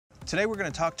Today we're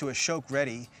going to talk to Ashok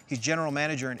Reddy. He's General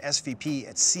Manager and SVP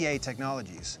at CA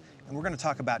Technologies, and we're going to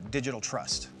talk about digital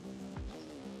trust.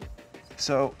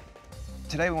 So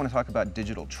today we want to talk about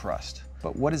digital trust.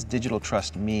 But what does digital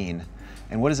trust mean,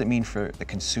 and what does it mean for the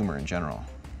consumer in general?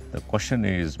 The question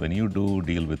is, when you do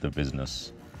deal with the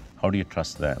business, how do you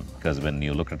trust them? Because when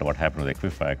you look at what happened with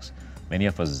Equifax, many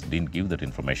of us didn't give that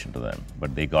information to them,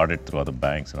 but they got it through other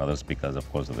banks and others because, of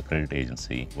course, of the credit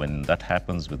agency. When that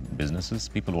happens with businesses,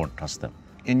 people won't trust them.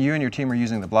 And you and your team are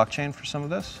using the blockchain for some of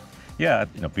this? Yeah,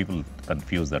 people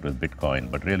confuse that with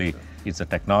Bitcoin, but really it's a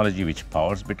technology which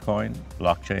powers Bitcoin.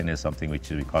 Blockchain is something which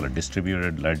we call a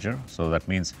distributed ledger. So that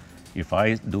means if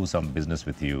I do some business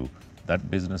with you, that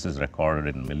business is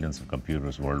recorded in millions of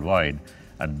computers worldwide,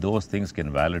 and those things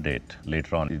can validate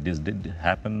later on. This did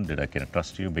happen, can I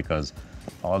trust you? Because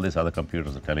all these other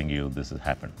computers are telling you this has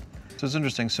happened. So it's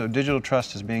interesting. So digital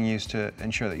trust is being used to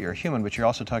ensure that you're a human, but you're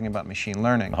also talking about machine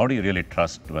learning. How do you really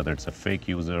trust whether it's a fake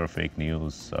user, fake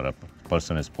news, or a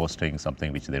person is posting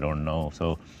something which they don't know?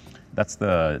 So that's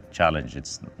the challenge.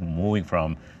 It's moving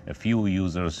from a few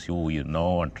users who you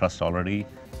know and trust already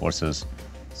versus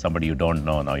somebody you don't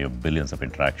know. Now you have billions of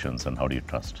interactions, and how do you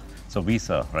trust? So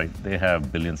Visa, right? They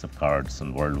have billions of cards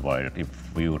and worldwide. If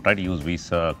you try to use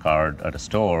Visa card at a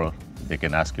store, they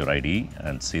can ask your ID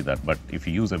and see that. But if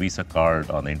you use a Visa card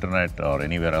on the internet or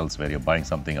anywhere else where you're buying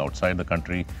something outside the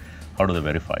country, how do they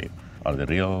verify it? Are they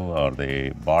real? Are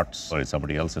they bots? Or is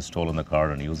somebody else has stolen the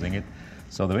card and using it?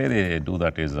 So the way they do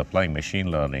that is applying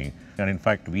machine learning. And in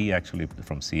fact, we actually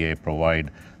from CA provide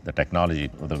the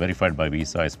technology. The verified by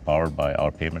Visa is powered by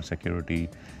our payment security,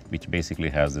 which basically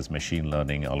has this machine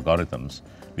learning algorithms,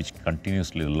 which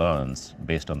continuously learns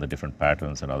based on the different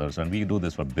patterns and others. And we do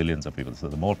this for billions of people. So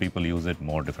the more people use it,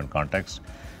 more different contexts,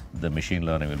 the machine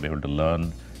learning will be able to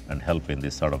learn and help in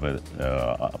this sort of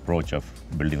approach of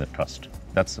building the trust.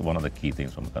 That's one of the key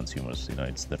things from consumers.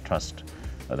 It's the trust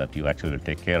that you actually will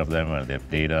take care of them and their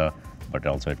data, but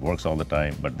also it works all the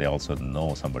time, but they also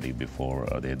know somebody before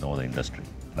they know the industry.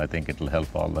 And I think it will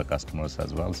help all the customers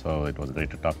as well, so it was great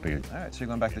to talk to you. All right, so you're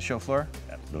going back to the show floor?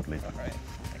 Absolutely. All right.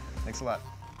 Thanks a lot.